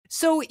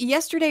So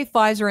yesterday,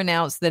 Pfizer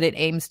announced that it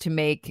aims to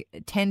make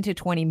 10 to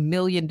 20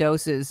 million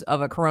doses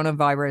of a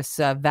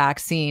coronavirus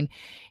vaccine.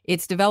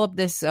 It's developed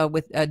this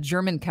with a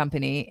German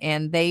company,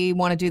 and they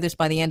want to do this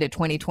by the end of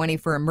 2020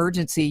 for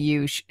emergency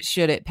use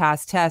should it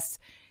pass tests.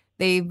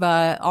 They've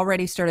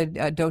already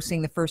started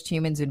dosing the first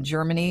humans in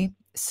Germany,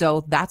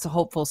 so that's a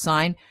hopeful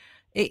sign.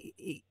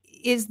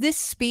 Is this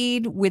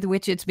speed with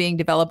which it's being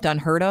developed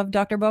unheard of,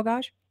 Dr.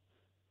 Bogosh?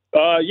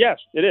 Yes,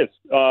 it is.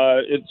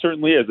 It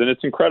certainly is. And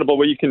it's incredible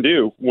what you can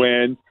do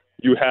when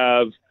you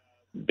have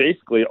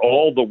basically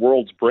all the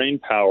world's brain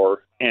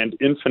power and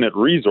infinite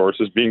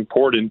resources being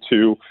poured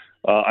into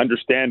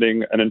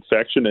understanding an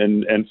infection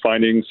and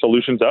finding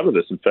solutions out of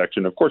this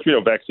infection. Of course, we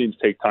know vaccines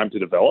take time to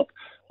develop.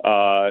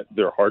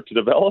 They're hard to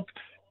develop.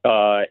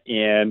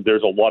 And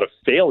there's a lot of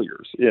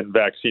failures in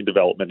vaccine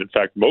development. In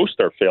fact, most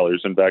are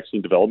failures in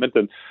vaccine development.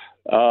 And,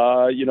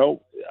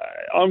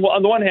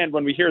 on the one hand,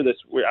 when we hear this,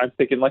 I'm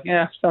thinking like,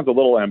 sounds a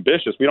little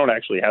ambitious. We don't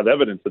actually have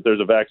evidence that there's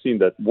a vaccine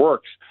that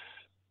works.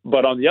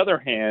 But on the other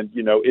hand,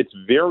 it's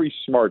very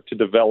smart to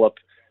develop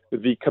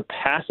the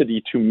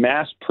capacity to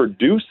mass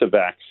produce a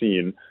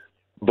vaccine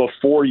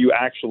before you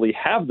actually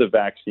have the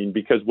vaccine,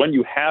 because when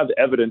you have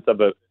evidence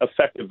of an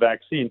effective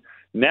vaccine,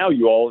 now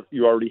you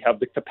already have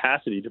the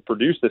capacity to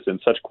produce this in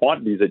such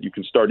quantities that you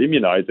can start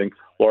immunizing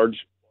large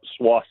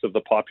swaths of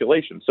the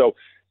population. So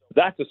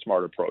that's a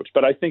smart approach.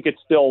 But I think it's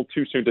still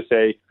too soon to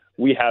say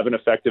we have an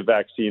effective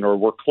vaccine or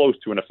we're close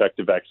to an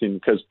effective vaccine,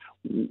 because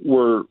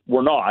we're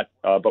not,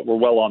 but we're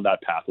well on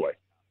that pathway.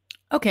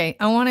 Okay,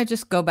 I want to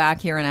just go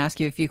back here and ask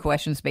you a few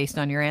questions based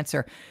on your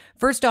answer.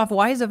 First off,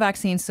 why is a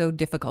vaccine so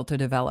difficult to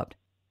develop?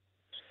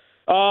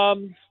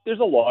 There's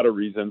a lot of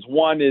reasons.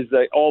 One is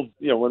that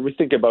when we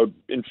think about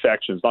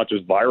infections, not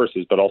just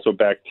viruses, but also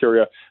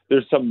bacteria,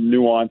 there's some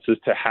nuances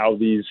to how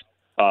these,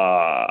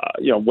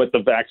 what the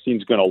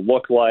vaccine's going to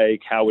look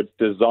like, how it's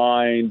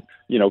designed.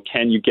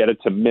 Can you get it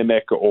to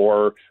mimic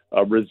or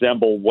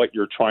resemble what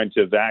you're trying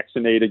to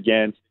vaccinate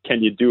against?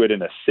 Can you do it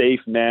in a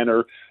safe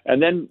manner?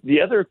 And then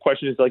the other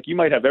question is, you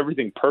might have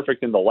everything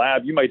perfect in the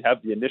lab. You might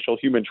have the initial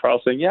human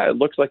trial saying, it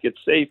looks like it's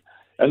safe.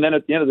 And then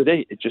at the end of the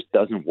day, it just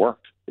doesn't work.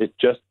 It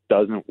just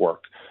doesn't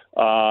work.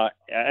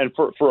 And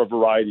for a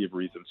variety of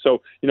reasons.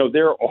 So,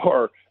 there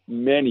are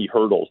many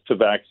hurdles to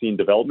vaccine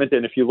development.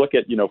 And if you look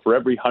at, for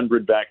every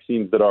 100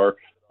 vaccines that are,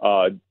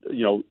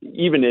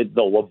 even in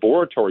the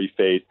laboratory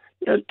phase,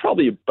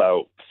 probably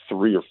about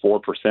 3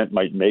 or 4%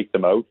 might make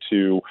them out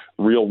to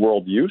real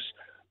world use.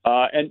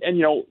 And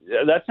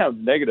that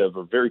sounds negative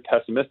or very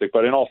pessimistic,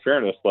 but in all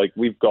fairness,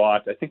 we've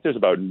got, I think there's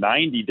about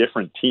 90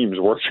 different teams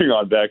working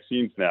on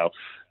vaccines now.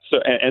 So,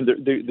 and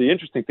the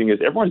interesting thing is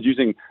everyone's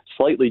using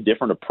slightly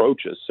different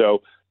approaches.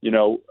 So,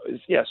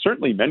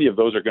 certainly many of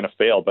those are going to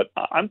fail, but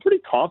I'm pretty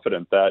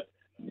confident that,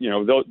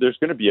 there's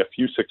going to be a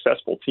few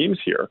successful teams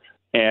here.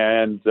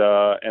 And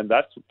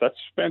that's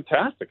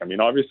fantastic. I mean,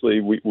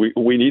 obviously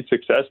we need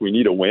success. We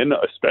need a win,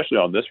 especially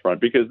on this front,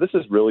 because this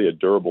is really a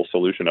durable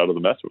solution out of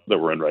the mess that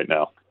we're in right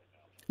now.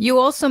 You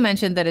also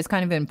mentioned that it's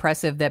kind of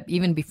impressive that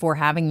even before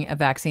having a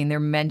vaccine, they're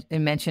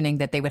mentioning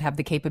that they would have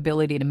the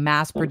capability to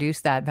mass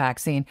produce that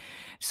vaccine.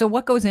 So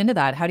what goes into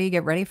that? How do you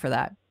get ready for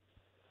that?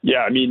 Yeah,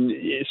 I mean,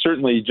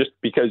 certainly just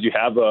because you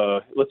have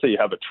let's say you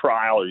have a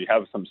trial or you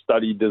have some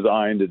study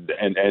designed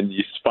and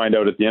you find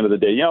out at the end of the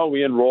day,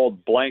 we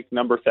enrolled blank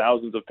number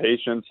thousands of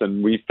patients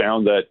and we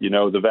found that,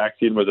 the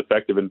vaccine was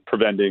effective in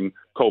preventing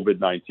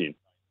COVID-19.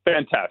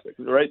 Fantastic,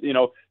 right?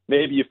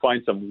 Maybe you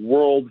find some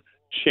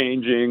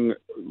world-changing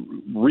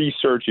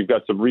research. You've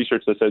got some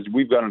research that says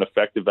we've got an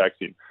effective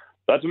vaccine.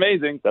 That's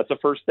amazing. That's a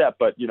first step.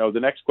 But, the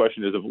next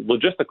question is a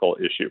logistical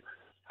issue.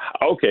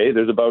 Okay,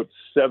 there's about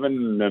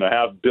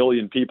 7.5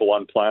 billion people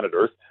on planet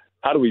Earth.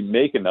 How do we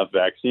make enough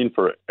vaccine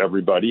for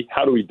everybody?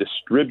 How do we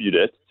distribute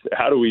it?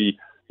 How do we,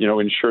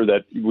 ensure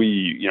that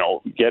we,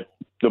 get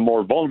the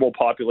more vulnerable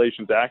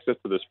populations access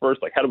to this first?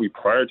 How do we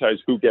prioritize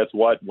who gets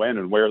what, when,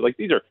 and where?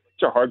 These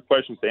are hard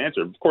questions to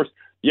answer. Of course,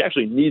 you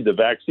actually need the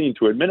vaccine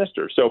to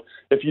administer. So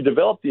if you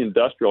develop the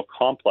industrial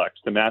complex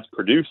to mass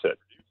produce it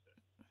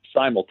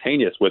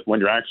simultaneous with when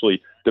you're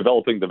actually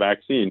developing the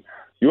vaccine,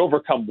 you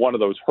overcome one of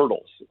those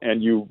hurdles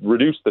and you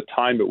reduce the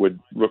time it would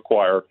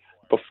require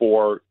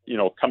before,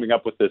 coming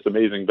up with this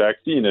amazing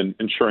vaccine and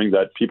ensuring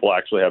that people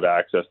actually have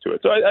access to it.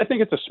 So I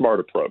think it's a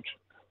smart approach.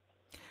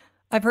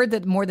 I've heard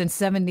that more than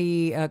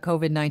 70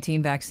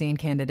 COVID-19 vaccine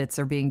candidates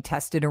are being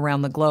tested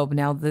around the globe.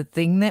 Now, the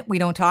thing that we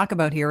don't talk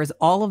about here is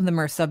all of them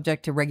are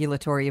subject to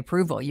regulatory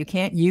approval. You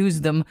can't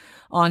use them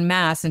en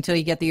masse until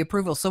you get the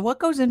approval. So what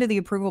goes into the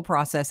approval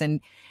process,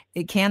 and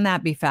can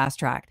that be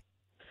fast-tracked?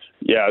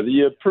 Yeah,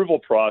 the approval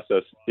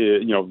process,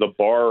 the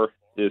bar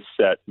is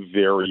set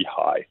very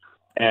high,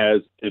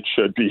 as it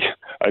should be.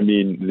 I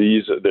mean,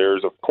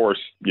 there's, of course,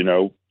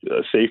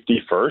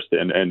 safety first.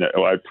 And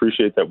I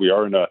appreciate that we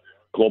are in a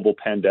global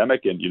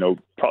pandemic and,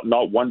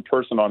 not one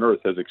person on earth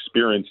has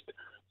experienced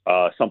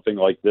something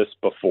like this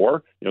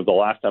before. The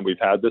last time we've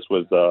had this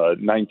was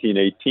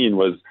 1918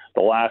 was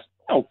the last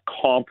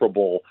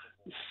comparable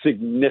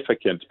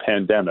significant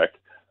pandemic.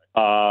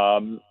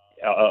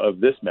 of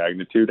this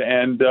magnitude.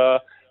 And,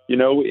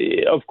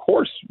 of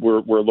course,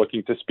 we're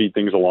looking to speed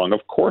things along.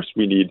 Of course,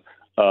 we need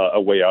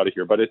a way out of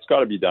here, but it's got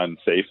to be done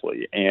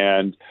safely.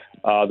 And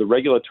the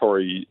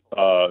regulatory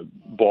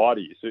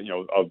bodies,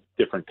 of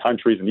different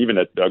countries and even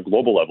at a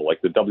global level,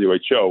 like the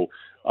WHO,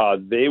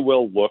 they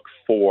will look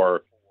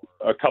for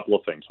a couple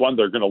of things. One,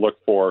 they're going to look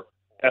for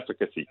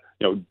efficacy.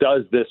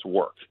 Does this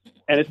work?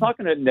 And it's not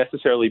going to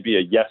necessarily be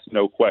a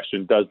yes/no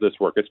question. Does this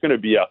work? It's going to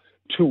be a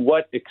to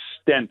what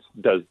extent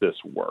does this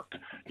work?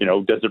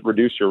 Does it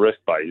reduce your risk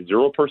by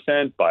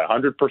 0%, by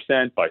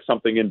 100%, by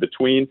something in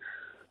between?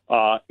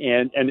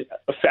 And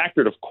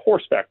factored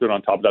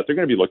on top of that, they're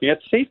going to be looking at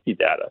safety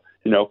data.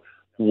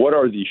 What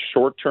are the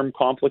short-term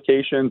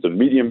complications and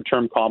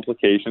medium-term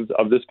complications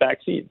of this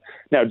vaccine?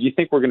 Now, do you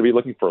think we're going to be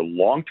looking for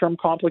long-term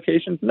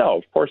complications? No,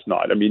 of course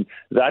not. I mean,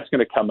 that's going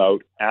to come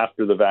out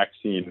after the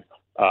vaccine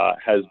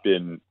has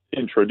been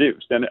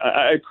introduced. And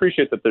I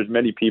appreciate that there's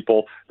many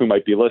people who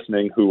might be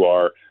listening who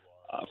are,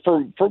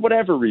 for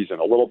whatever reason,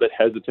 a little bit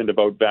hesitant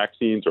about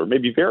vaccines or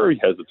maybe very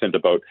hesitant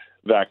about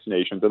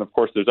vaccinations. And of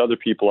course, there's other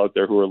people out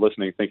there who are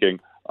listening thinking,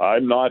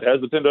 I'm not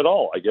hesitant at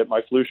all. I get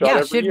my flu shot every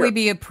year. Should we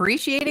be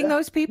appreciating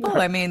those people?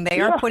 I mean, they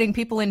are putting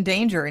people in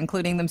danger,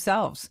 including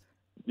themselves.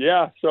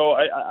 Yeah. So,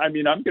 I'm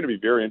going to be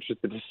very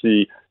interested to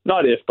see,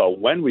 not if, but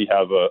when we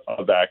have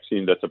a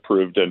vaccine that's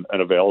approved and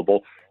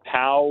available,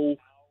 how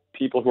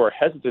people who are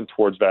hesitant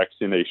towards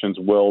vaccinations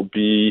will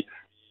be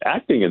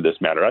acting in this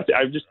manner.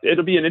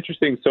 It'll be an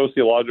interesting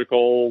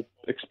sociological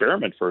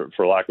experiment, for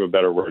lack of a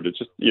better word. It's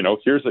just,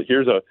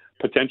 here's a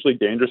potentially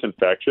dangerous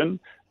infection.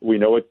 We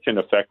know it can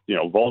affect,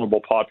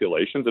 vulnerable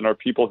populations, and are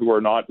people who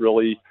are not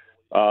really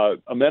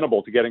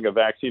amenable to getting a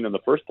vaccine in the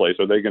first place.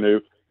 Are they going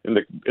to,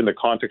 in the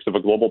context of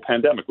a global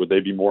pandemic, would they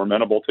be more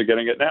amenable to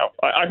getting it now?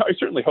 I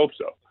certainly hope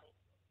so.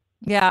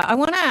 Yeah, I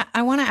want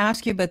to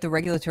ask you about the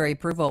regulatory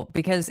approval,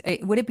 because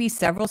would it be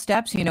several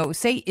steps?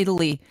 Say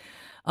Italy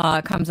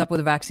comes up with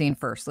a vaccine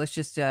first. Let's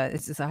just,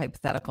 this is a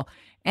hypothetical.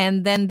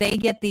 And then they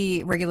get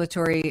the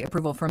regulatory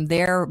approval from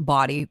their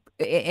body,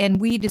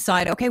 and we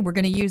decide, okay, we're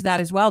going to use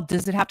that as well.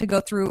 Does it have to go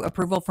through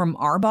approval from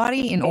our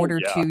body in order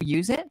to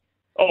use it?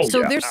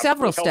 So there's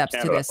several steps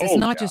to this. It's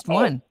not just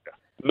one.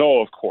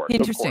 No, of course.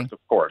 Interesting. Of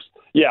course.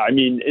 Yeah, I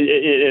mean,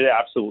 it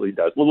absolutely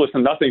does. Well,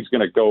 listen, nothing's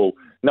going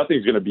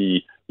to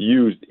be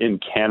used in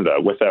Canada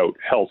without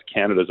Health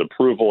Canada's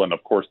approval. And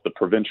of course, the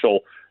provincial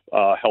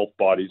health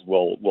bodies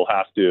will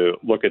have to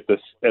look at this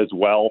as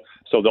well.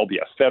 So there'll be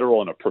a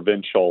federal and a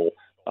provincial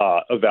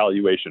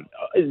evaluation.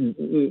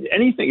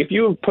 Anything, if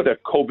you put a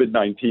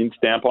COVID-19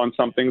 stamp on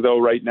something, though,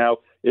 right now,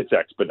 it's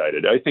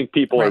expedited. I think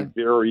people are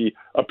very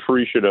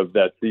appreciative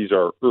that these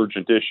are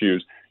urgent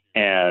issues.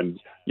 And,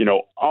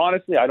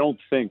 honestly, I don't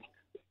think,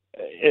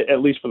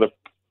 at least for the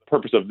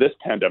purpose of this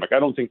pandemic, I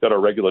don't think that our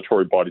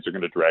regulatory bodies are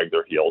going to drag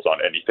their heels on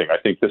anything. I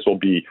think this will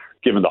be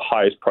given the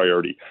highest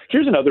priority.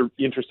 Here's another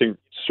interesting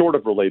sort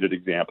of related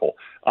example.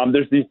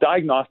 There's these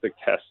diagnostic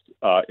tests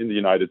in the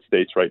United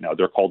States right now.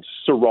 They're called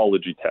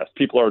serology tests.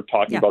 People are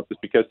talking about this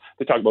because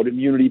they talk about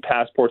immunity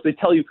passports. They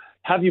tell you,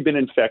 have you been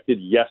infected,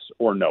 yes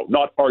or no?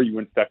 Not are you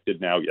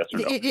infected now, yes or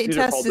no. It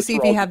tests to see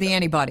if you have the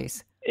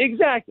antibodies.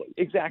 Exactly.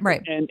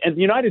 Right. And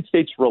the United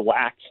States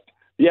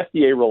the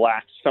FDA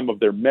relaxed some of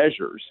their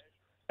measures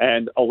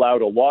and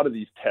allowed a lot of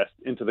these tests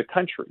into the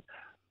country.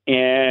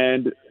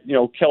 And,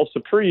 quelle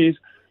surprise,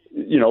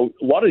 a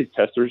lot of these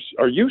tests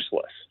are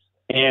useless.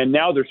 And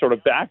now they're sort of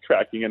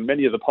backtracking, and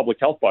many of the public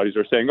health bodies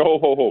are saying,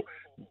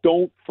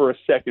 don't for a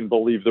second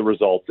believe the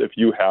results if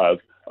you have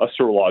a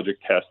serologic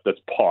test that's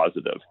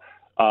positive.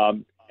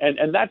 And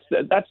that's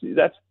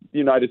the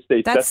United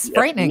States. That's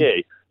frightening.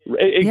 FDA.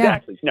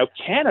 Exactly. Yeah. Now,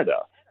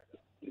 Canada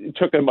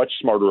took a much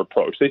smarter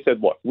approach. They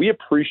said, look, we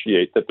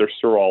appreciate that there's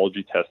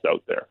serology tests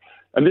out there.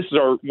 And this is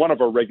one of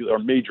our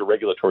major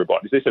regulatory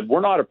bodies. They said,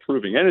 we're not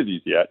approving any of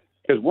these yet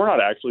because we're not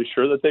actually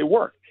sure that they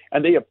work.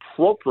 And they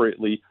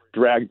appropriately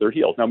dragged their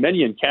heels. Now,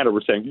 many in Canada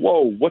were saying,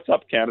 whoa, what's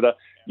up, Canada?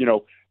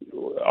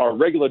 Our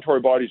regulatory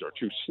bodies are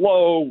too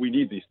slow. We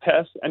need these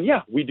tests. And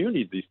yeah, we do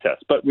need these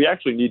tests, but we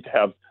actually need to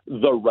have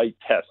the right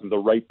tests and the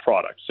right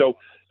product. So,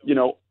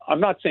 I'm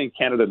not saying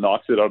Canada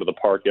knocks it out of the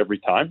park every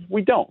time.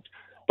 We don't.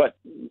 But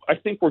I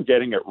think we're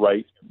getting it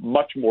right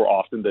much more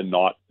often than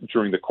not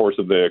during the course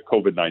of the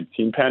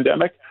COVID-19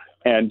 pandemic.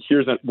 And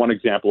here's one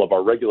example of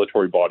our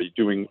regulatory body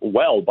doing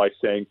well by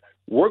saying,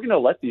 we're going to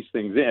let these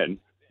things in.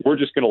 We're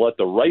just going to let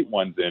the right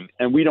ones in,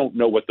 and we don't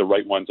know what the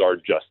right ones are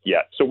just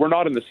yet. So we're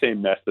not in the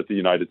same mess that the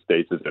United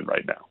States is in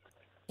right now.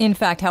 In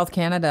fact, Health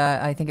Canada,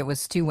 I think it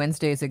was 2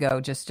 Wednesdays ago,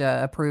 just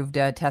approved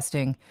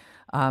testing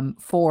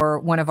for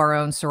one of our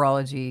own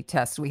serology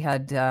tests. We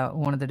had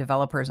one of the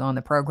developers on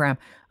the program.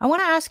 I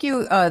want to ask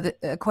you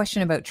a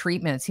question about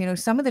treatments.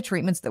 Some of the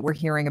treatments that we're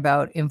hearing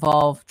about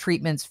involve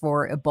treatments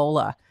for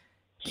Ebola.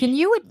 Can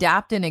you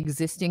adapt an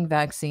existing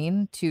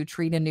vaccine to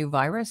treat a new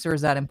virus, or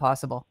is that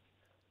impossible?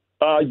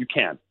 You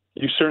can.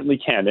 You certainly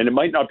can. And it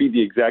might not be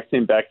the exact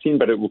same vaccine,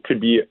 but it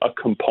could be a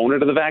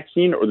component of the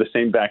vaccine or the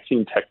same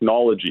vaccine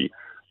technology.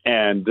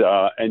 And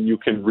you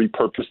can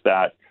repurpose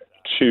that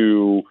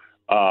to,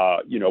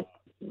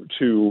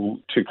 to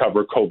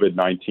cover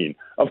COVID-19.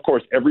 Of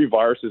course, every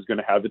virus is going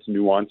to have its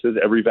nuances.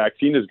 Every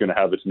vaccine is going to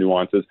have its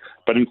nuances.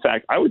 But in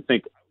fact, I would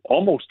think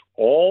almost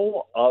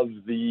all of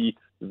the,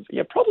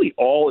 probably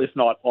all, if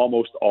not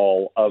almost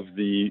all of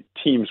the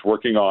teams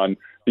working on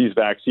these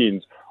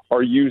vaccines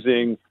are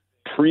using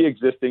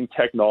pre-existing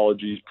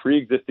technologies,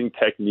 pre-existing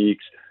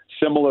techniques,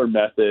 similar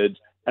methods,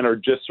 and are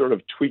just sort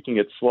of tweaking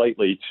it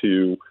slightly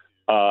to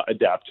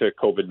adapt to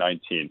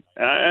COVID-19.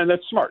 And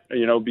that's smart,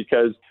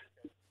 because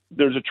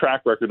there's a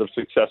track record of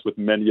success with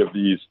many of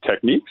these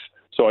techniques.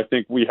 So I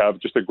think we have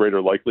just a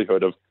greater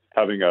likelihood of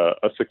having a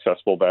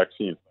successful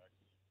vaccine.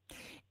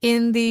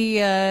 In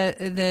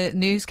the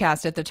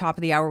newscast at the top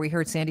of the hour, we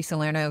heard Sandy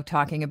Salerno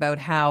talking about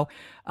how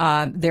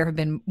there have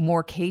been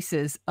more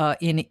cases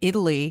in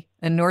Italy,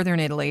 in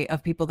northern Italy,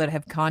 of people that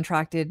have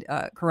contracted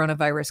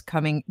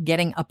coronavirus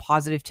getting a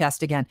positive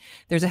test again.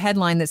 There's a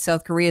headline that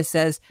South Korea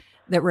says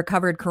that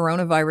recovered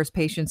coronavirus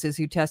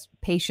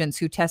patients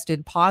who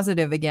tested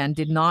positive again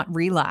did not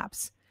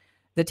relapse.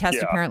 The test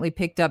apparently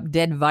picked up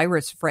dead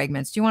virus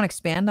fragments. Do you want to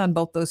expand on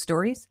both those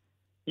stories?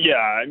 Yeah,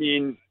 I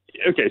mean,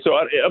 okay, so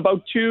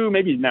about 2,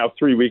 maybe now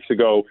 3 weeks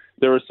ago,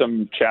 there was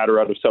some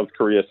chatter out of South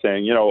Korea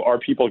saying, are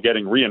people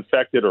getting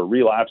reinfected or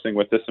relapsing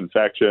with this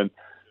infection?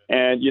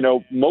 And,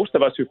 most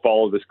of us who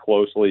follow this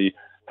closely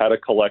had a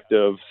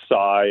collective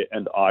sigh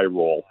and eye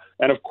roll.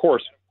 And of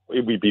course,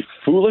 we'd be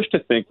foolish to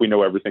think we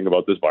know everything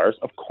about this virus.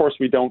 Of course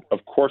we don't.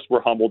 Of course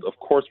we're humbled. Of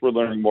course we're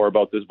learning more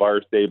about this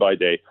virus day by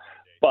day.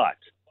 But,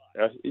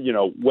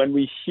 when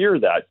we hear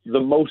that, the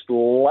most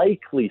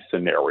likely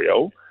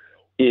scenario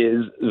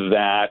is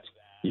that,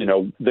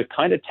 the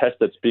kind of test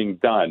that's being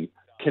done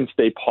can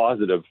stay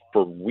positive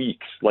for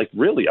weeks, like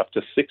really up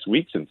to 6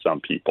 weeks in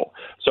some people.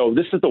 So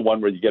this is the one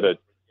where you get a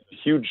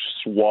huge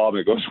swab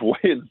that goes way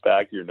in the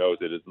back of your nose.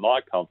 It is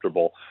not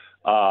comfortable.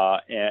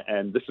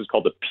 And this is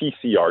called a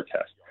PCR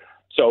test.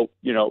 So,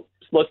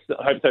 let's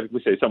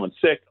hypothetically say someone's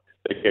sick,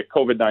 they get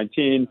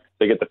COVID-19,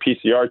 they get the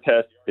PCR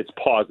test, it's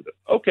positive.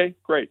 Okay,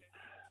 great.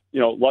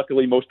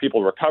 Luckily most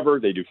people recover,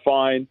 they do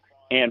fine.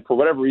 And for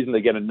whatever reason,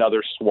 they get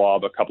another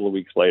swab a couple of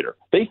weeks later.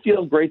 They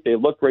feel great, they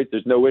look great,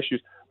 there's no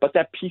issues, but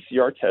that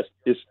PCR test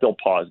is still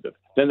positive.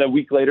 Then a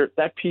week later,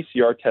 that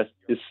PCR test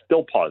is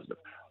still positive.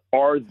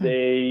 Are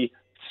they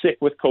sick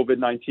with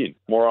COVID-19?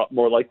 More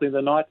likely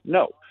than not,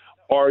 no.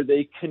 Are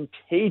they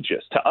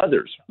contagious to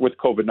others with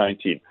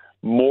COVID-19?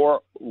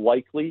 More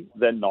likely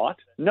than not,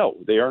 no,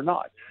 they are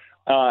not.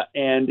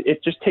 And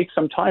it just takes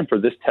some time for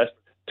this test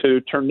to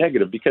turn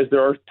negative because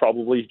there are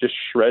probably just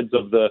shreds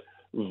of the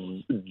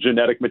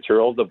genetic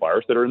material of the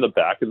virus that are in the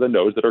back of the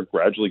nose that are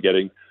gradually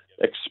getting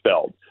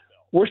expelled.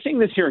 We're seeing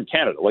this here in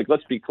Canada.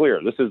 Let's be clear.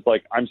 This is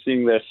I'm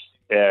seeing this,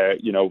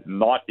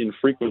 not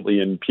infrequently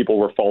in people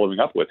we're following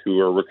up with who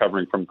are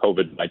recovering from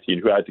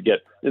COVID-19, who had to get,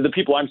 the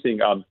people I'm seeing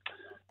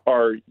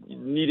are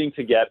needing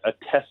to get a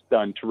test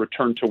done to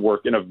return to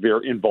work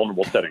in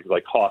vulnerable settings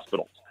like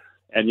hospitals.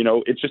 And,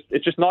 it's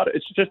just not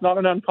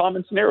an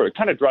uncommon scenario. It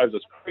kind of drives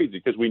us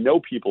crazy because we know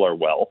people are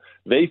well,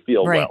 they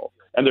feel well.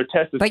 And their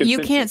test is. But you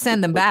can't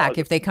send them back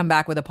if they come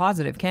back with a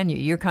positive, can you?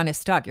 You're kind of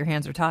stuck. Your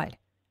hands are tied.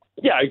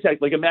 Yeah,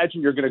 exactly.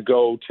 Imagine you're going to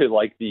go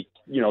to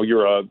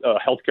you're a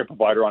healthcare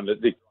provider on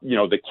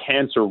the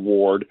cancer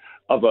ward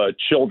of a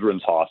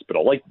children's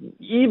hospital.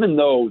 Even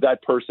though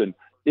that person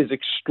is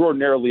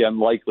extraordinarily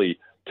unlikely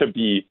to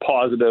be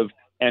positive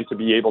and to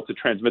be able to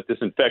transmit this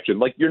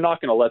infection, you're not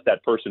going to let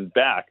that person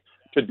back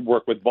to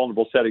work with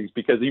vulnerable settings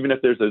because even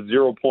if there's a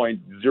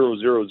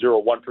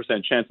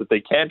 0.0001% chance that they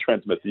can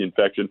transmit the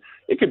infection,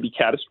 it could be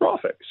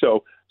catastrophic.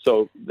 So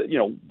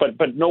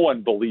but no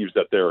one believes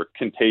that they're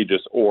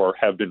contagious or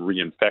have been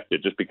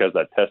reinfected just because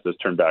that test has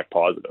turned back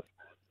positive.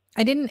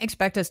 I didn't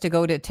expect us to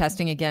go to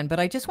testing again, but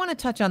I just want to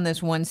touch on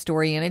this one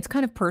story, and it's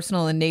kind of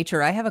personal in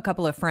nature. I have a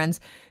couple of friends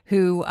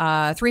who,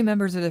 3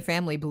 members of their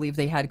family believe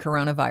they had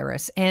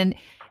coronavirus, and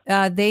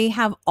they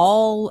have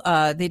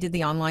they did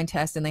the online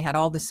test and they had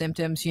all the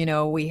symptoms.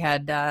 We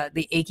had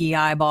the achy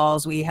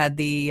eyeballs, we had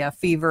the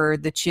fever,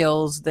 the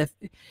chills, the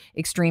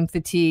extreme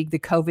fatigue, the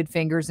COVID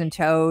fingers and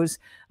toes.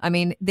 I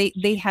mean,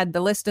 they had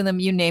the list of them,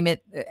 you name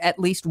it. At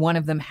least one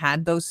of them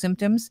had those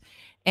symptoms,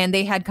 and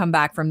they had come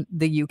back from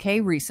the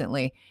UK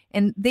recently.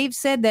 And they've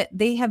said that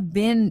they have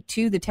been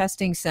to the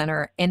testing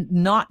center and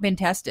not been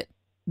tested.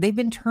 They've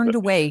been turned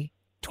away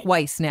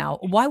twice now.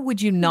 Why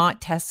would you not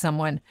test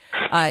someone?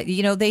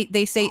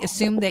 They say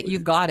assume that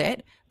you've got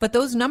it, but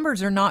those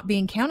numbers are not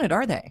being counted,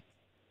 are they?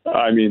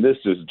 I mean, this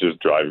is just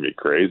driving me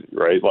crazy,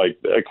 right?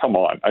 Come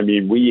on. I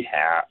mean,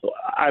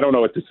 I don't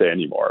know what to say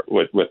anymore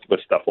with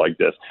stuff like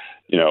this.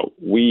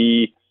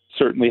 We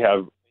certainly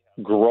have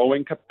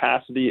growing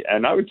capacity,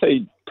 and I would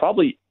say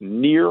probably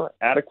near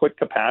adequate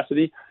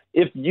capacity.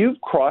 If you've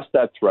crossed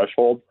that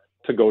threshold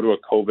to go to a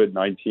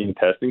COVID-19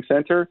 testing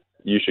center,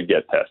 you should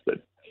get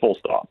tested. Full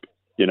stop.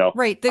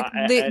 Right.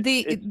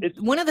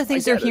 One of the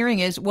things they're hearing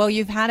is, well,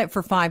 you've had it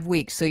for 5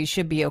 weeks, so you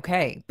should be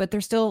okay. But they're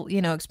still,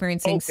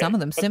 experiencing some of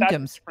them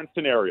symptoms.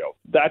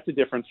 That's a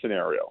different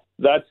scenario.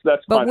 That's.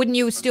 But wouldn't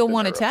you still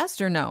want to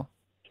test or no?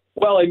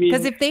 Well, I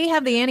Because mean, if they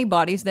have the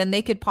antibodies, then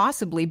they could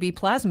possibly be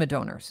plasma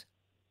donors.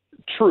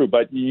 true,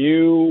 but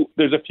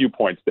there's a few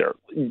points there.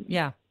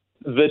 Yeah.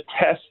 The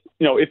test,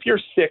 if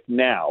you're sick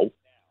now,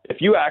 if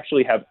you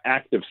actually have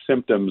active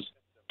symptoms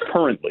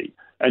currently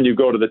and you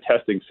go to the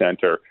testing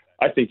center,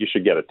 I think you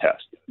should get a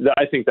test.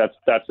 I think that's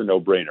a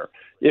no-brainer.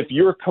 If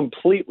you're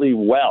completely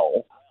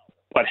well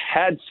but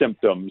had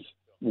symptoms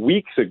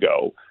weeks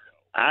ago,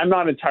 I'm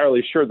not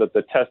entirely sure that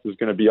the test is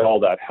going to be all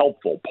that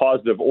helpful,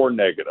 positive or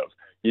negative.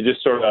 You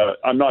just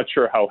I'm not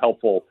sure how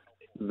helpful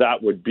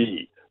that would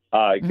be.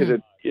 Because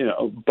a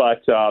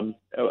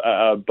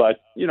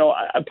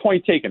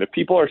point taken. If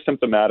people are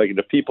symptomatic and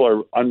if people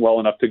are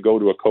unwell enough to go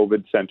to a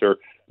COVID center,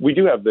 we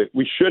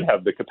should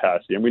have the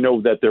capacity. And we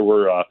know that there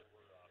were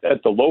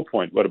at the low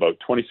point, about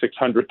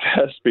 2,600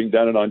 tests being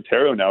done in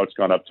Ontario. Now it's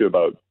gone up to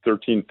about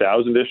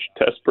 13,000-ish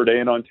tests per day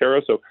in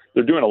Ontario. So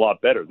they're doing a lot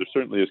better. There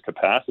certainly is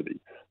capacity.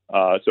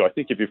 So I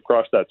think if you've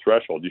crossed that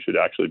threshold, you should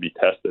actually be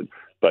tested.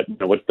 But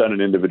what's done in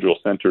individual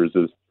centers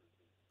is,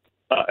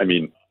 I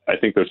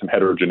think there's some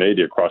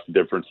heterogeneity across the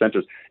different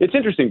centers. It's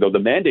interesting, though, the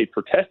mandate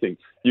for testing,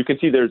 you can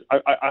see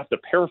I have to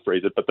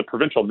paraphrase it, but the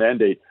provincial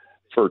mandate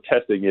for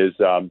testing is,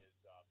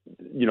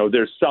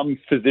 there's some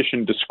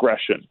physician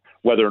discretion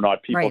whether or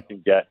not people can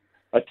get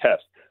a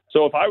test.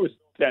 So if I was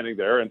standing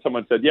there and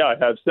someone said, yeah, I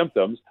have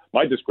symptoms,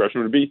 my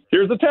discretion would be,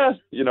 here's the test.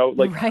 I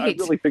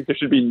really think there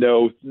should be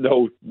no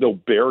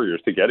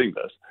barriers to getting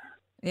this.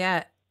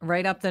 Yeah,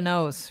 right up the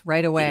nose,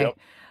 right away. Yep.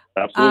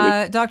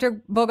 Absolutely.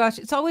 Dr. Bogoch,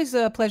 it's always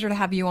a pleasure to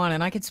have you on,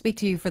 and I could speak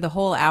to you for the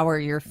whole hour.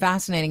 You're a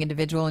fascinating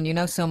individual, and you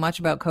know so much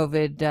about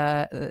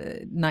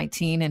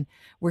COVID-19, and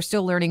we're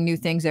still learning new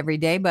things every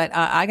day. But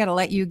I got to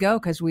let you go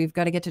because we've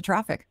got to get to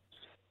traffic.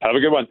 Have a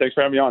good one. Thanks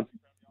for having me on.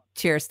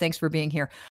 Cheers. Thanks for being here.